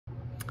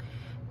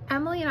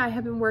Emily and I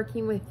have been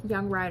working with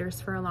young writers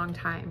for a long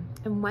time,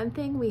 and one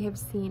thing we have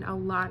seen a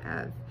lot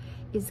of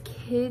is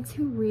kids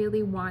who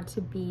really want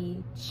to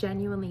be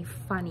genuinely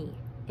funny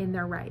in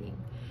their writing.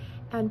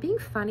 And being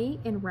funny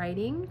in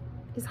writing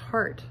is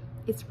hard.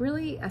 It's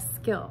really a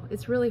skill.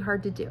 It's really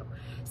hard to do.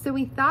 So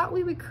we thought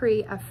we would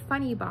create a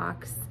funny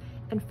box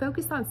and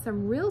focus on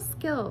some real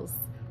skills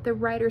that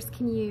writers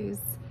can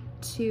use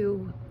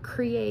to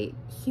create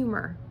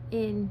humor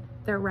in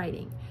their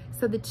writing.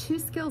 So the two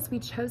skills we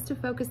chose to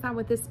focus on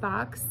with this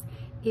box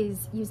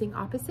is using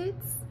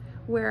opposites,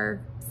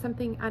 where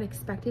something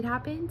unexpected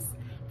happens,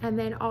 and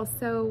then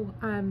also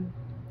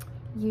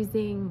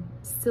using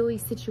silly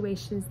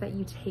situations that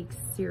you take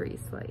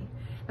seriously.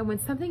 And when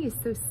something is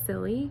so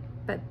silly,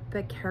 but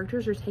the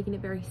characters are taking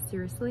it very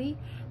seriously,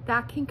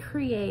 that can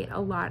create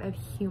a lot of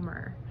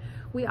humor.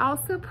 We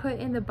also put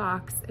in the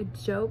box a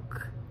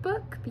joke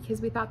book because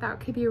we thought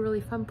that could be a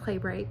really fun play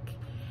break,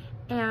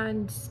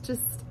 and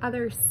just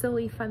other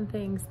silly fun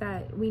things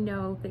that we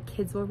know that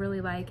kids will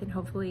really like, and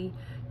hopefully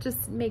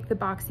just make the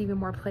box even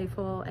more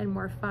playful and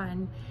more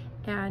fun.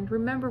 And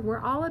remember,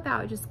 we're all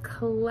about just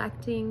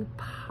collecting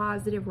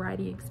positive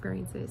writing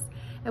experiences.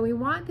 And we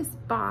want this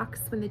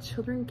box, when the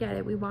children get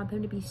it, we want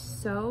them to be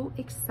so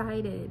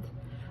excited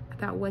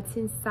about what's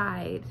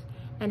inside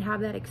and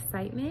have that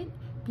excitement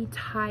be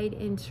tied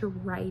into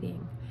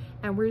writing.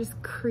 And we're just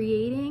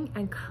creating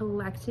and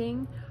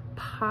collecting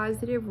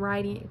positive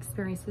writing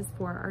experiences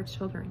for our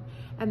children.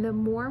 And the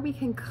more we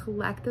can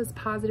collect those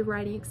positive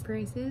writing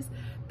experiences,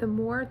 the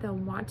more they'll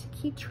want to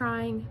keep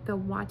trying, they'll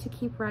want to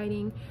keep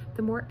writing,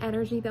 the more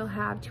energy they'll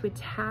have to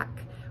attack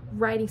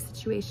writing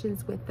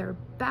situations with their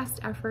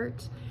best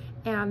effort.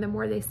 And the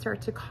more they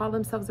start to call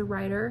themselves a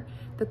writer,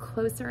 the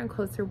closer and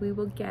closer we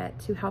will get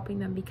to helping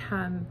them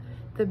become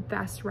the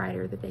best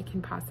writer that they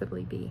can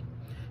possibly be.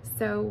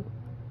 So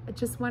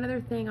just one other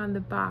thing on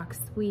the box,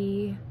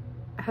 we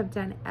have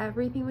done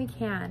everything we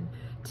can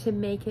to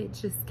make it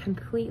just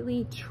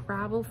completely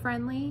travel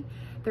friendly.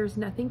 There's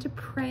nothing to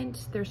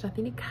print, there's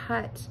nothing to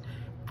cut,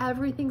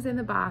 everything's in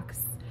the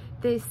box.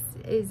 This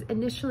is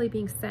initially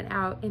being sent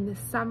out in the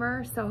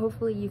summer, so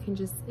hopefully you can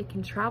it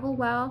can travel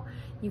well.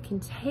 You can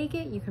take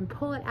it, you can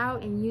pull it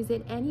out and use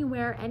it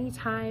anywhere,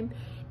 anytime,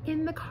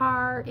 in the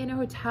car, in a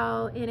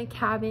hotel, in a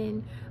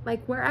cabin,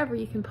 like wherever.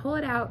 You can pull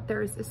it out.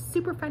 There's a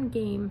super fun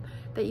game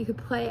that you could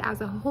play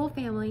as a whole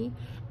family,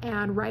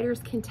 and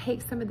writers can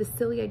take some of the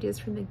silly ideas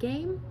from the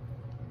game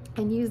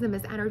and use them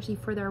as energy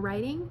for their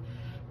writing.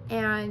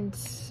 And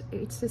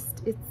it's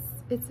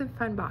a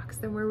fun box,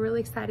 and we're really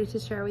excited to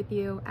share with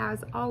you.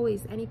 As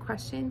always, any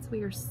questions,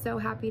 we are so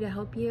happy to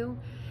help you,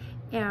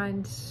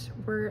 and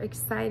we're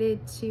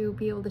excited to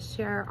be able to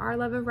share our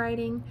love of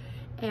writing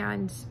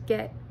and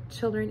get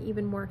children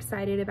even more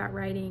excited about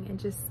writing and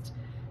just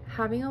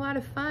having a lot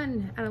of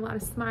fun and a lot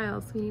of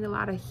smiles. We need a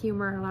lot of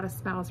humor and a lot of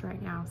smiles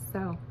right now.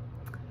 So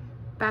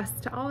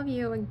best to all of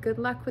you, and good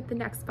luck with the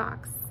next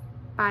box.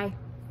 Bye.